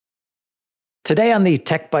Today on the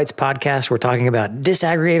Tech Bytes podcast, we're talking about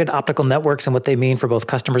disaggregated optical networks and what they mean for both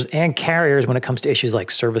customers and carriers when it comes to issues like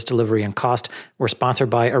service delivery and cost. We're sponsored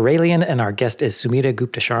by Aurelion, and our guest is Sumita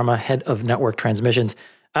Gupta-Sharma, Head of Network Transmissions.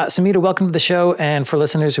 Sumita, welcome to the show. And for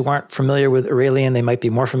listeners who aren't familiar with Aurelion, they might be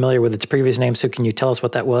more familiar with its previous name. So can you tell us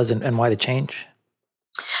what that was and why the change?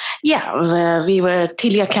 Yeah, we were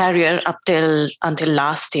Telia Carrier until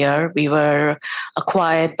last year. We were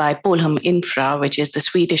acquired by Polhem Infra, which is the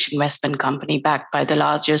Swedish investment company backed by the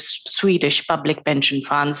largest Swedish public pension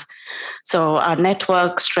funds. So our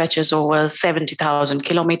network stretches over 70,000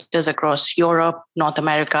 kilometers across Europe, North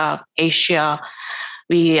America, Asia.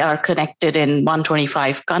 We are connected in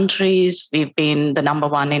 125 countries. We've been the number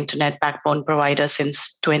one internet backbone provider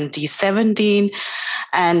since 2017.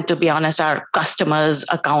 And to be honest, our customers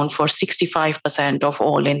account for 65% of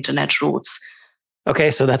all internet routes.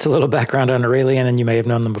 Okay, so that's a little background on Aurelion, and you may have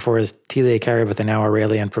known them before as Telia Carrier, but they're now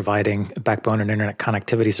Aurelion, providing backbone and internet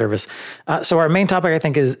connectivity service. So our main topic, I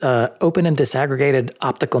think, is open and disaggregated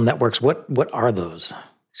optical networks. What are those?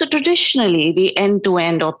 So traditionally, the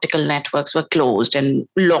end-to-end optical networks were closed and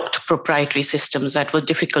locked proprietary systems that were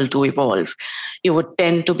difficult to evolve. You would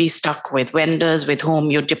tend to be stuck with vendors with whom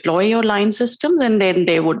you deploy your line systems, and then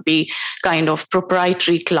there would be kind of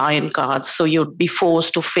proprietary client cards. So you'd be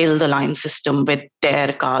forced to fill the line system with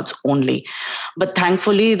their cards only. But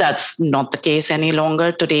thankfully, that's not the case any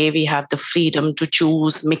longer. Today, we have the freedom to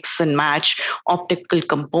choose, mix and match optical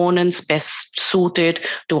components best suited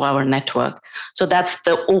to our network. So that's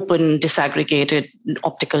the open, disaggregated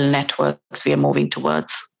optical networks we are moving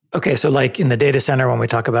towards. Okay, so like in the data center, when we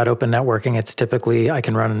talk about open networking, it's typically I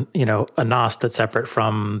can run, a NOS that's separate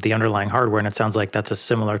from the underlying hardware, and it sounds like that's a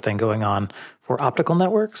similar thing going on for optical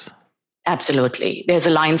networks. Absolutely. There's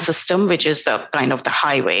a line system, which is the kind of the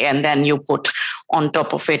highway, and then you put on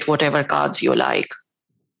top of it whatever cards you like.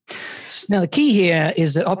 Now, the key here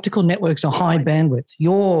is that optical networks are high bandwidth.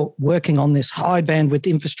 You're working on this high bandwidth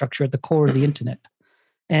infrastructure at the core of the internet.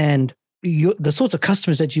 And the sorts of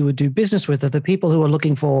customers that you would do business with are the people who are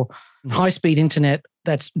looking for high-speed internet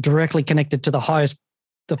that's directly connected to the highest,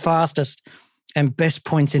 the fastest, and best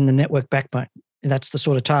points in the network backbone. That's the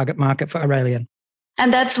sort of target market for Aurelion.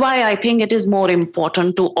 And that's why I think it is more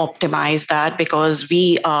important to optimize that, because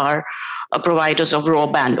we are providers of raw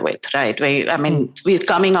bandwidth, right? We're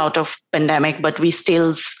coming out of pandemic, but we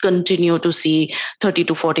still continue to see 30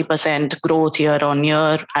 to 40% growth year on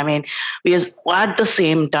year. We are at the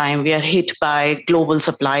same time, we are hit by global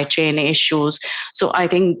supply chain issues. So I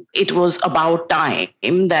think it was about time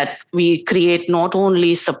that we create not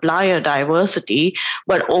only supplier diversity,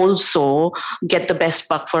 but also get the best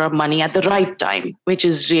buck for our money at the right time, which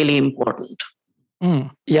is really important.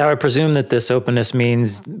 Yeah, I presume that this openness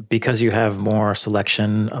means because you have more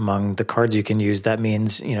selection among the cards you can use, that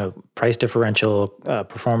means, price differential,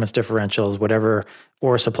 performance differentials, whatever,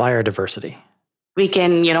 or supplier diversity. We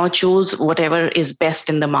can, choose whatever is best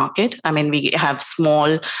in the market. We have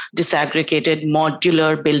small, disaggregated,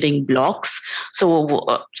 modular building blocks.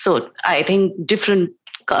 So I think different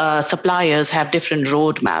suppliers have different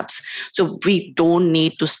roadmaps. So we don't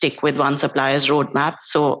need to stick with one supplier's roadmap.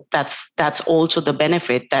 So that's also the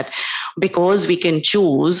benefit, that because we can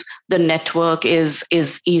choose, the network is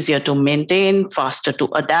easier to maintain, faster to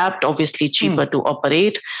adapt, obviously cheaper to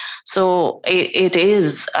operate. So it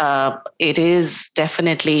is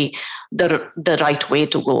definitely the right way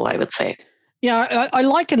to go, I would say. Yeah, I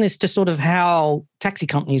liken this to sort of how taxi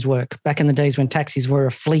companies work back in the days when taxis were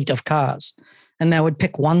a fleet of cars. And they would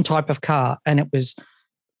pick one type of car, and it was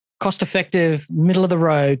cost effective, middle of the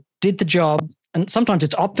road, did the job, and sometimes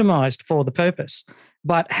it's optimized for the purpose.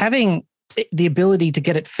 But having the ability to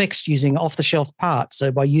get it fixed using off-the-shelf parts,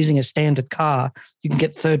 so by using a standard car, you can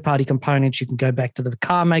get third-party components, you can go back to the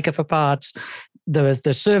car maker for parts,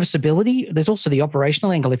 the serviceability, there's also the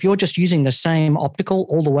operational angle. If you're just using the same optical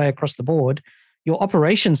all the way across the board, your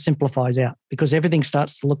operation simplifies out because everything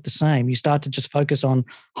starts to look the same. You start to just focus on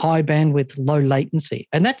high bandwidth, low latency.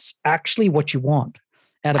 And that's actually what you want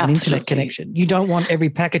out of an internet connection. You don't want every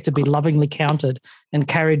packet to be lovingly counted and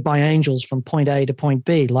carried by angels from point A to point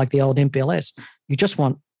B, like the old MPLS. You just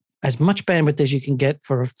want as much bandwidth as you can get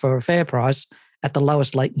for a fair price at the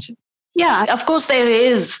lowest latency. Yeah, of course, there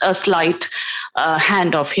is a slight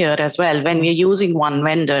handoff here as well. When we're using one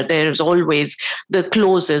vendor, there's always the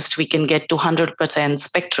closest we can get to 100%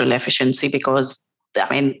 spectral efficiency, because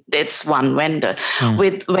it's one vendor.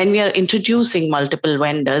 When we are introducing multiple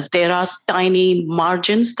vendors, there are tiny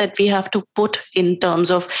margins that we have to put in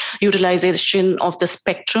terms of utilization of the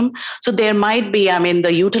spectrum. So there might be,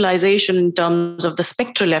 the utilization in terms of the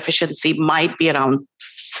spectral efficiency might be around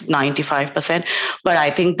 95%. But I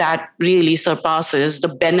think that really surpasses the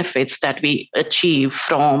benefits that we achieve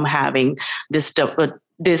from having this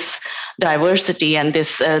diversity and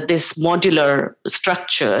this modular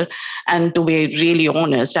structure. And to be really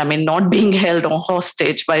honest, I mean, not being held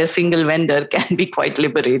hostage by a single vendor can be quite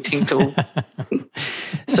liberating too.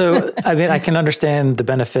 So, I mean, I can understand the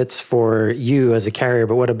benefits for you as a carrier,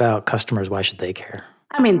 but what about customers? Why should they care?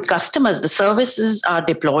 I mean, customers, the services are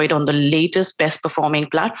deployed on the latest, best performing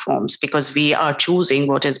platforms because we are choosing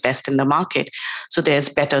what is best in the market. So there's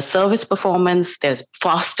better service performance, there's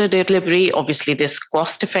faster delivery, obviously there's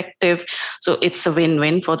cost effective. So it's a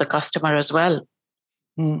win-win for the customer as well.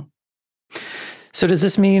 Mm. So does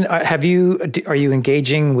this mean, are you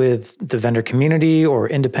engaging with the vendor community or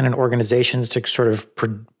independent organizations to sort of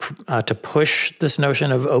to push this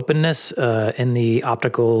notion of openness in the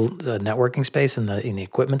optical networking space and in the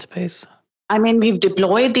equipment space? I mean, we've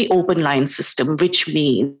deployed the open line system, which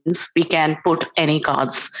means we can put any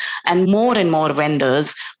cards, and more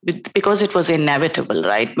vendors, because it was inevitable,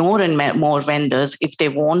 right? More and more vendors, if they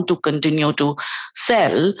want to continue to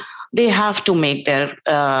sell, they have to make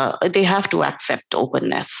they have to accept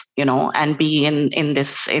openness, and be in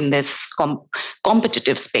this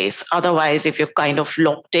competitive space. Otherwise, if you're kind of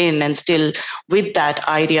locked in and still with that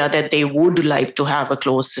idea that they would like to have a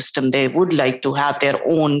closed system, they would like to have their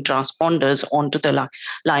own transponders onto the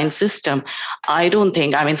line system, I don't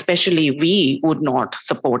think, I mean, especially we would not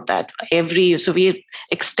support that. So we're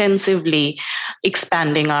extensively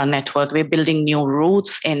expanding our network. We're building new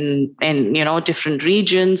routes in different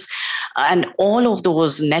regions. And all of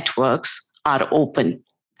those networks are open.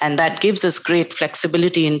 And that gives us great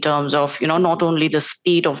flexibility in terms of, not only the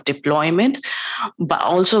speed of deployment, but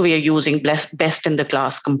also we are using best in the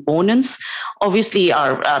class components. Obviously,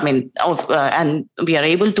 and we are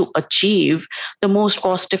able to achieve the most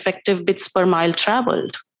cost effective bits per mile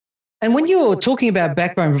traveled. And when you're talking about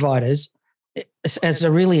backbone providers, as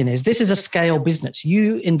Aurelion is, this is a scale business.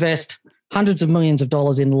 You invest hundreds of millions of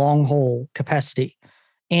dollars in long haul capacity.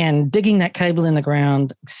 And digging that cable in the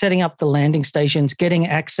ground, setting up the landing stations, getting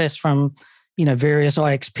access from, various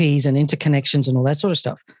IXPs and interconnections and all that sort of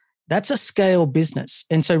stuff. That's a scale business.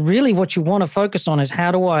 And so really what you want to focus on is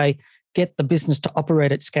how do I get the business to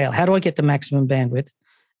operate at scale? How do I get the maximum bandwidth?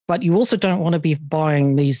 But you also don't want to be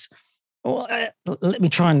buying these. Well, let me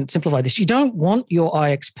try and simplify this. You don't want your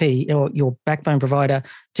IXP or your backbone provider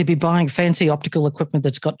to be buying fancy optical equipment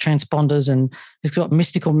that's got transponders and it's got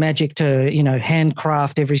mystical magic to,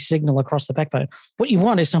 handcraft every signal across the backbone. What you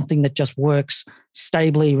want is something that just works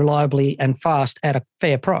stably, reliably, and fast at a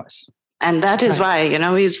fair price. And that is why,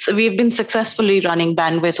 we've been successfully running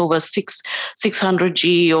bandwidth over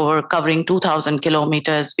 600G or covering 2,000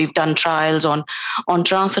 kilometers. We've done trials on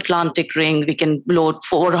transatlantic ring. We can load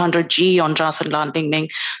 400G on transatlantic ring.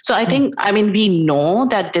 So I think, we know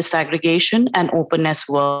that disaggregation and openness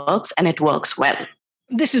works, and it works well.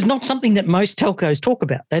 This is not something that most telcos talk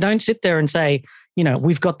about. They don't sit there and say,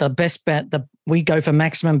 we've got the best we go for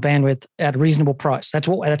maximum bandwidth at a reasonable price.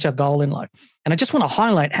 That's our goal in life. And I just want to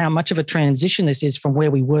highlight how much of a transition this is from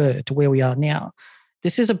where we were to where we are now.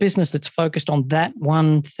 This is a business that's focused on that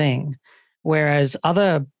one thing, whereas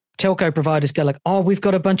other telco providers go like, oh, we've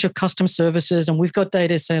got a bunch of custom services and we've got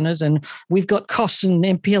data centers and we've got costs and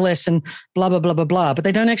MPLS and blah, blah, blah, blah, blah. But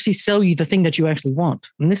they don't actually sell you the thing that you actually want.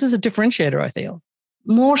 And this is a differentiator, I feel.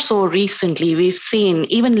 More so recently, we've seen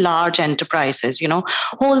even large enterprises,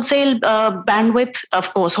 wholesale bandwidth.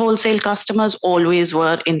 Of course, wholesale customers always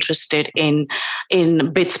were interested in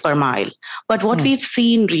bits per mile. But what we've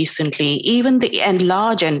seen recently, even and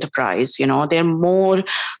large enterprise, they're more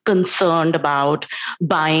concerned about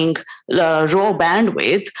buying raw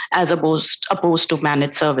bandwidth as opposed to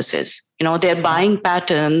managed services. Their buying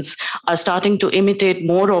patterns are starting to imitate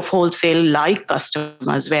more of wholesale-like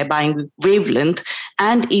customers, where buying wavelength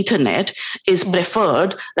and Ethernet is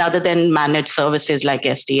preferred rather than managed services like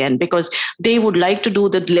SDN, because they would like to do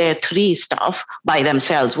the layer 3 stuff by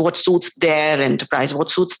themselves, what suits their enterprise,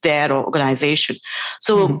 what suits their organization.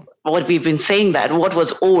 So what we've been saying, that what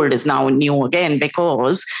was old is now new again,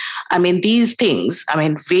 because these things,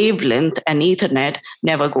 wavelength and Ethernet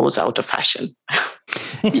never goes out of fashion.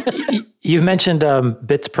 You've mentioned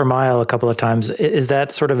bits per mile a couple of times. Is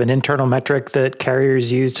that sort of an internal metric that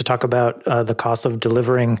carriers use to talk about the cost of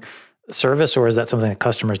delivering service, or is that something that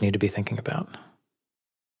customers need to be thinking about?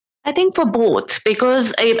 I think for both,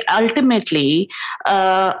 because ultimately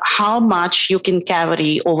how much you can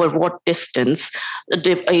carry over what distance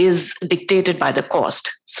is dictated by the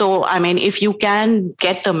cost. So, if you can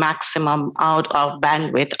get the maximum out of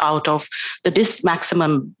bandwidth out of the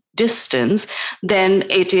maximum distance, then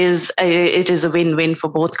it is a win-win for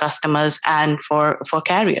both customers and for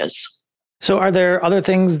carriers. So are there other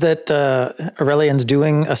things that Aurelion's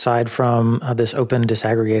doing aside from this open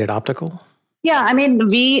disaggregated optical? Yeah, I mean,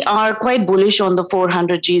 we are quite bullish on the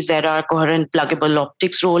 400G ZR coherent pluggable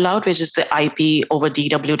optics rollout, which is the IP over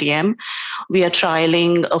DWDM. We are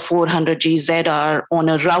trialing a 400G ZR on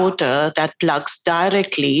a router that plugs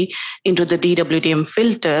directly into the DWDM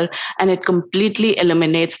filter, and it completely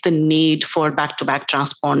eliminates the need for back-to-back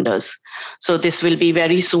transponders. So this will be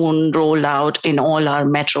very soon rolled out in all our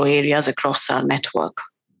metro areas across our network.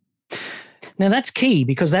 Now, that's key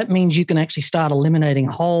because that means you can actually start eliminating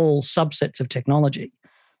whole subsets of technology.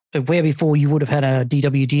 So where before you would have had a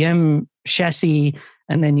DWDM chassis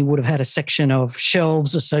and then you would have had a section of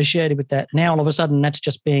shelves associated with that. Now, all of a sudden, that's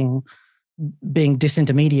just being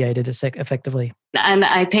disintermediated effectively. And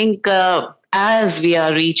I think as we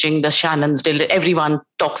are reaching the Shannon's, everyone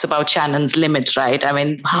talks about Shannon's limit, right? I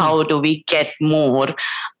mean, how do we get more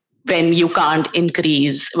when you can't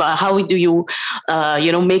increase? How do you,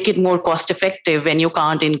 make it more cost effective when you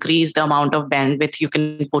can't increase the amount of bandwidth you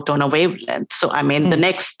can put on a wavelength? So, I mean, the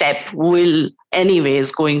next step will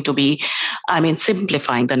anyways going to be,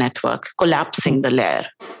 simplifying the network, collapsing the layer.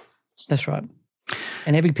 That's right.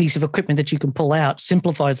 And every piece of equipment that you can pull out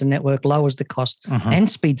simplifies the network, lowers the cost,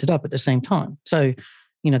 and speeds it up at the same time. So,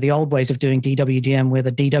 the old ways of doing DWDM, where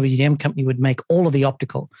the DWDM company would make all of the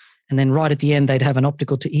optical, and then right at the end, they'd have an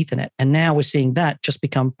optical to Ethernet. And now we're seeing that just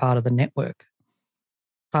become part of the network.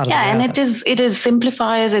 And it is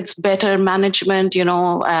simplifies, it's better management,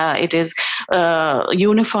 it is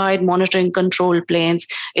unified monitoring control planes.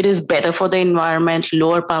 It is better for the environment,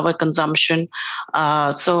 lower power consumption.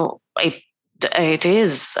 So it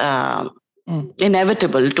is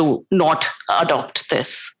inevitable to not adopt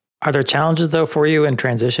this. Are there challenges, though, for you in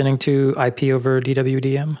transitioning to IP over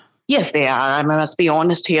DWDM? Yes, they are. I must be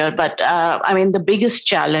honest here. But the biggest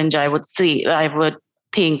challenge I would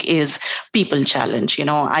think is people challenge.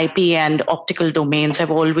 IP and optical domains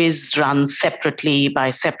have always run separately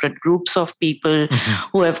by separate groups of people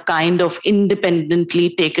who have kind of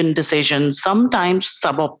independently taken decisions, sometimes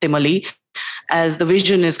suboptimally, as the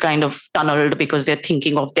vision is kind of tunneled because they're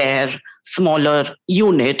thinking of their smaller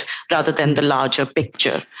unit rather than the larger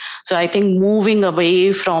picture. So I think moving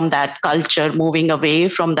away from that culture, moving away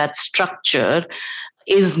from that structure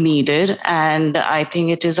is needed. And I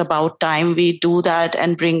think it is about time we do that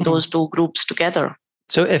and bring those two groups together.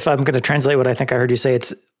 So if I'm going to translate what I think I heard you say,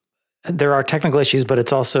 there are technical issues, but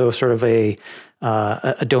it's also sort of a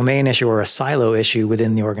domain issue or a silo issue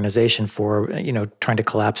within the organization for, trying to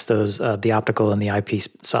collapse those, the optical and the IP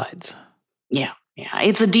sides. Yeah.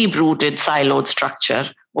 It's a deep-rooted siloed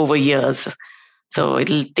structure over years. So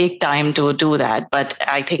it'll take time to do that, but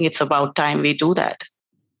I think it's about time we do that.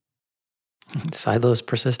 Silos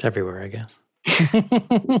persist everywhere, I guess.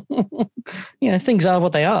 Things are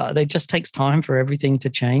what they are. It just takes time for everything to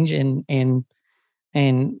change,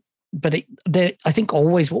 but I think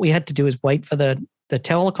always what we had to do is wait for the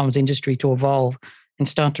telecoms industry to evolve and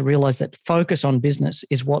start to realize that focus on business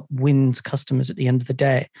is what wins customers at the end of the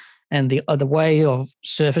day. And the other way of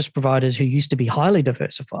service providers who used to be highly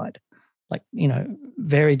diversified, like,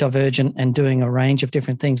 very divergent and doing a range of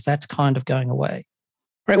different things, that's kind of going away.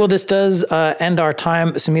 Right. Well, this does end our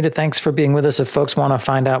time. Sumita, thanks for being with us. If folks want to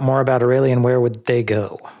find out more about Aurelion, where would they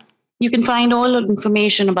go? You can find all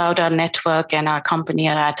information about our network and our company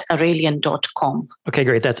at aurelion.com. Okay,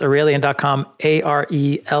 great. That's aurelion.com,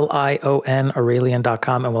 ARELION,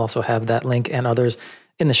 aurelion.com. And we'll also have that link and others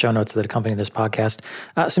in the show notes that accompany this podcast.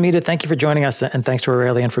 Sumita, thank you for joining us, and thanks to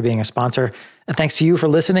Aurelion for being a sponsor. And thanks to you for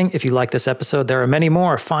listening. If you like this episode, there are many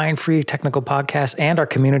more fine, free technical podcasts and our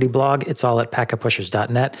community blog. It's all at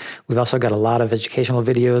packetpushers.net. We've also got a lot of educational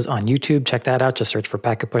videos on YouTube. Check that out. Just search for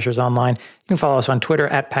Packet Pushers online. You can follow us on Twitter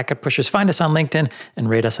at Packet Pushers. Find us on LinkedIn and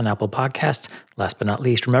rate us on Apple Podcasts. Last but not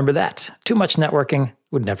least, remember that too much networking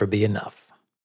would never be enough.